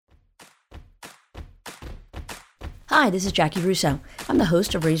Hi, this is Jackie Russo. I'm the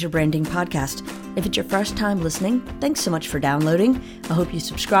host of Razor Branding Podcast. If it's your first time listening, thanks so much for downloading. I hope you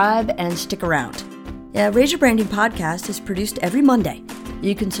subscribe and stick around. Razor Branding Podcast is produced every Monday.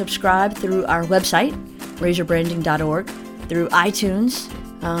 You can subscribe through our website, razorbranding.org, through iTunes.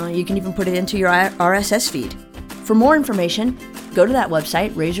 You can even put it into your RSS feed. For more information, go to that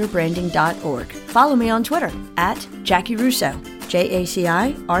website, razorbranding.org. Follow me on Twitter, at Jackie Russo,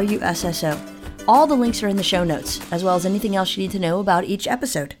 JaciRusso. All the links are in the show notes, as well as anything else you need to know about each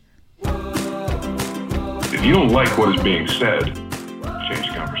episode. If you don't like what is being said, change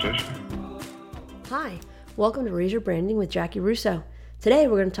the conversation. Hi, welcome to Razor Branding with Jackie Russo. Today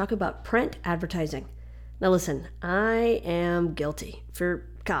we're going to talk about print advertising. Now listen, I am guilty. For,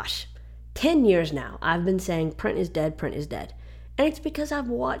 10 years now, I've been saying print is dead, print is dead. And it's because I've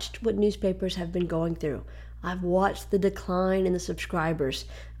watched what newspapers have been going through. I've watched the decline in the subscribers.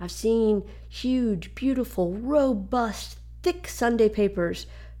 I've seen huge, beautiful, robust, thick Sunday papers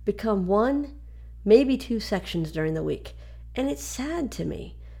become one, maybe two sections during the week. And it's sad to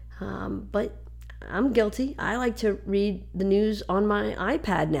me. But I'm guilty. I like to read the news on my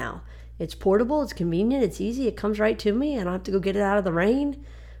iPad now. It's portable, it's convenient, it's easy, it comes right to me. I don't have to go get it out of the rain.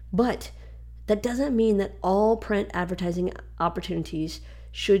 But that doesn't mean that all print advertising opportunities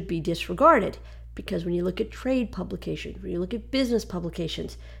should be disregarded. Because when you look at trade publications, when you look at business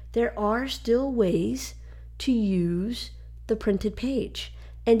publications, there are still ways to use the printed page.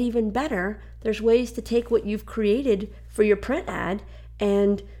 And even better, there's ways to take what you've created for your print ad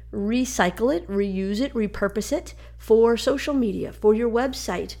and recycle it, reuse it, repurpose it for social media, for your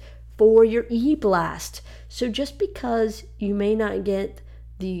website, for your e-blast. So just because you may not get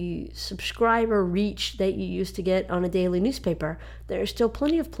the subscriber reach that you used to get on a daily newspaper, there are still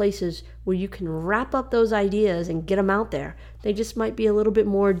plenty of places where you can wrap up those ideas and get them out there. They just might be a little bit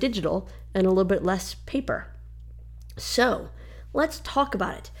more digital and a little bit less paper. So let's talk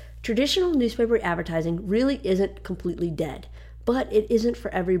about it. Traditional newspaper advertising really isn't completely dead, but it isn't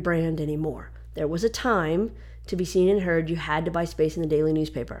for every brand anymore. There was a time to be seen and heard you had to buy space in the daily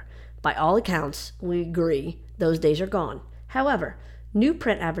newspaper. By all accounts, we agree those days are gone. However, new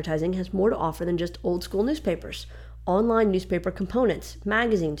print advertising has more to offer than just old school newspapers. Online newspaper components,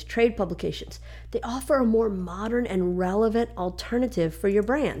 magazines, trade publications, they offer a more modern and relevant alternative for your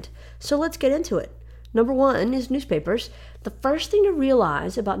brand. So let's get into it. Number one is newspapers. The first thing to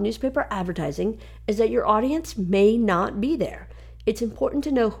realize about newspaper advertising is that your audience may not be there. It's important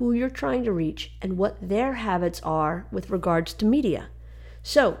to know who you're trying to reach and what their habits are with regards to media.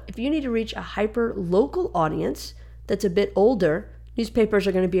 So if you need to reach a hyper-local audience that's a bit older, newspapers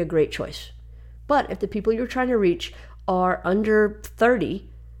are going to be a great choice. But if the people you're trying to reach are under 30,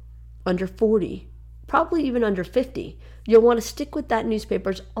 under 40, probably even under 50, you'll want to stick with that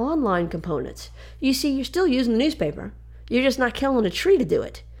newspaper's online components. You see, you're still using the newspaper. You're just not killing a tree to do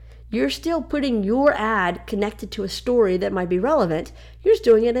it. You're still putting your ad connected to a story that might be relevant. You're just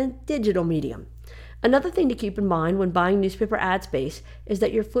doing it in a digital medium. Another thing to keep in mind when buying newspaper ad space is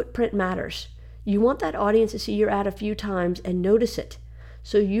that your footprint matters. You want that audience to see your ad a few times and notice it.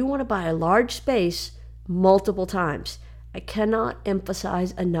 So you want to buy a large space multiple times. I cannot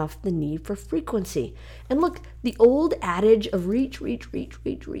emphasize enough the need for frequency. And look, the old adage of reach,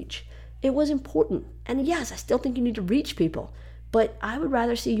 it was important. And yes, I still think you need to reach people, but I would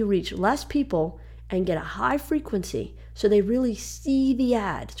rather see you reach less people and get a high frequency so they really see the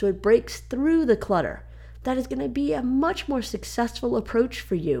ad, so it breaks through the clutter. That is going to be a much more successful approach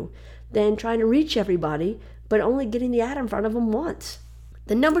for you than trying to reach everybody, but only getting the ad in front of them once.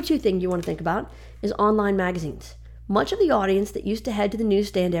 The number two thing you want to think about is online magazines. Much of the audience that used to head to the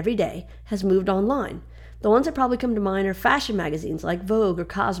newsstand every day has moved online. The ones that probably come to mind are fashion magazines like Vogue or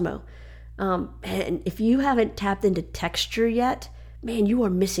Cosmo. And if you haven't tapped into Texture yet, man, you are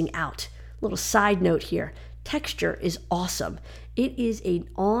missing out. Little side note here, Texture is awesome. It is an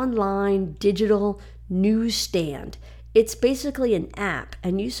online digital newsstand. It's basically an app,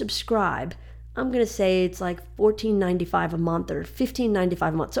 and you subscribe. I'm going to say it's like $14.95 a month or $15.95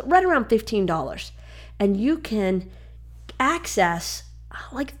 a month, so right around $15. And you can access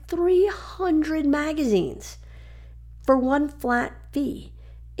like 300 magazines for one flat fee.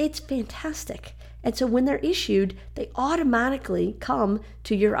 It's fantastic. And so when they're issued, they automatically come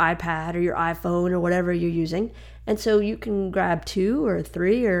to your iPad or your iPhone or whatever you're using. And so you can grab 2 or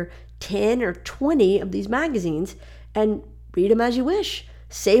 3 or 10 or 20 of these magazines and read them as you wish.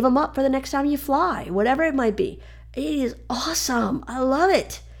 Save them up for the next time you fly, whatever it might be. It is awesome. I love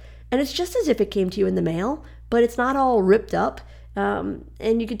it. And it's just as if it came to you in the mail, but it's not all ripped up. And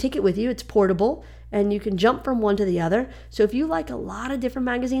you can take it with you. It's portable. and you can jump from one to the other. So if you like a lot of different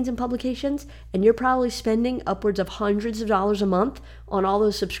magazines and publications, and you're probably spending upwards of hundreds of dollars a month on all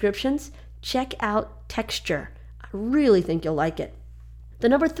those subscriptions, check out Texture. I really think you'll like it. The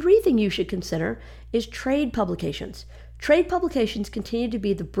number 3 thing you should consider is trade publications. Trade publications continue to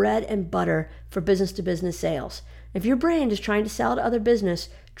be the bread and butter for business-to-business sales. If your brand is trying to sell to other business,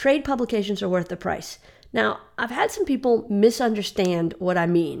 trade publications are worth the price. Now, I've had some people misunderstand what I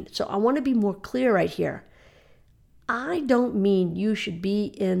mean, so I want to be more clear right here. I don't mean you should be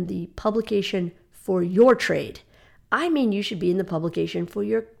in the publication for your trade. I mean you should be in the publication for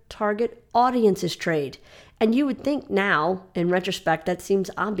your target audience's trade. And you would think now, in retrospect, that seems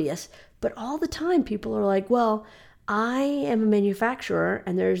obvious, but all the time people are like, well, I am a manufacturer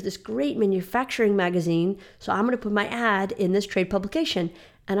and there's this great manufacturing magazine, so I'm going to put my ad in this trade publication.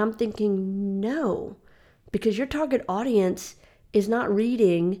 And I'm thinking, no, because your target audience is not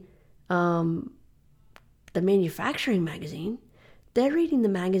reading the manufacturing magazine. They're reading the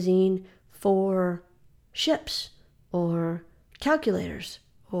magazine for ships or calculators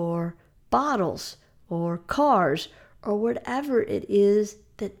or bottles or cars or whatever it is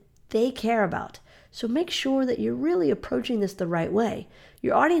that they care about. So make sure that you're really approaching this the right way.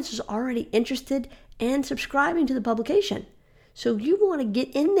 Your audience is already interested and subscribing to the publication. So you want to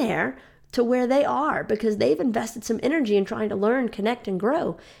get in there to where they are because they've invested some energy in trying to learn, connect, and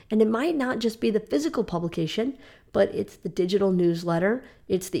grow. And it might not just be the physical publication, but it's the digital newsletter,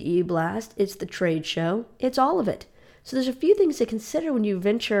 it's the e-blast, it's the trade show, it's all of it. So there's a few things to consider when you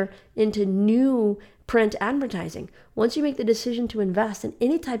venture into new print advertising. Once you make the decision to invest in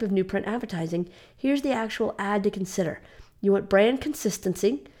any type of new print advertising, here's the actual ad to consider. You want brand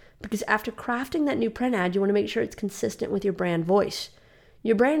consistency, because after crafting that new print ad, you want to make sure it's consistent with your brand voice.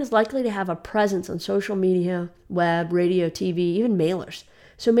 Your brand is likely to have a presence on social media, web, radio, TV, even mailers.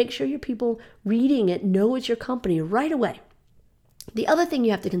 So make sure your people reading it know it's your company right away. The other thing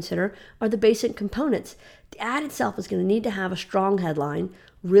you have to consider are the basic components. The ad itself is going to need to have a strong headline,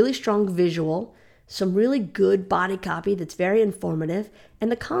 really strong visual, some really good body copy that's very informative,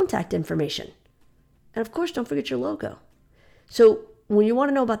 and the contact information. And of course, don't forget your logo. So when you want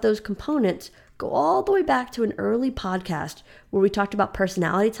to know about those components, go all the way back to an early podcast where we talked about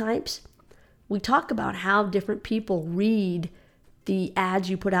personality types. We talk about how different people read the ads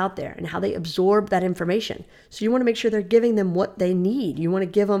you put out there and how they absorb that information. So you want to make sure they're giving them what they need. You want to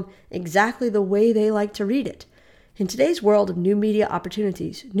give them exactly the way they like to read it. In today's world of new media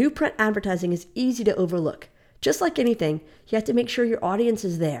opportunities, new print advertising is easy to overlook. Just like anything, you have to make sure your audience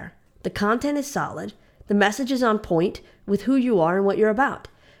is there. The content is solid. The message is on point with who you are and what you're about.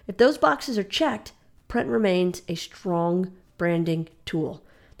 If those boxes are checked, print remains a strong branding tool.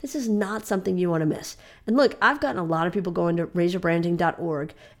 This is not something you want to miss. And look, I've gotten a lot of people going to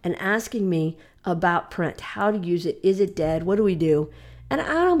razorbranding.org and asking me about print, how to use it, is it dead, what do we do? And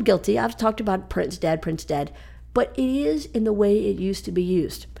I'm guilty. I've talked about print's dead, but it is in the way it used to be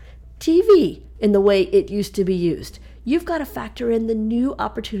used. TV in the way it used to be used. You've got to factor in the new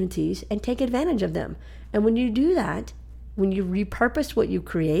opportunities and take advantage of them. And when you do that, when you repurpose what you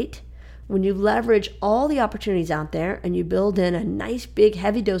create, when you leverage all the opportunities out there and you build in a nice big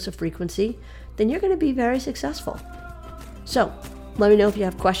heavy dose of frequency, then you're going to be very successful. So let me know if you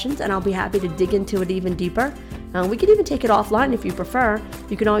have questions and I'll be happy to dig into it even deeper. We can even take it offline if you prefer.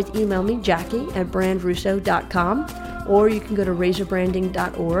 You can always email me, Jackie@brandrusso.com, or you can go to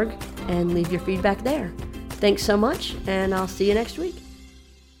razorbranding.org and leave your feedback there. Thanks so much, and I'll see you next week.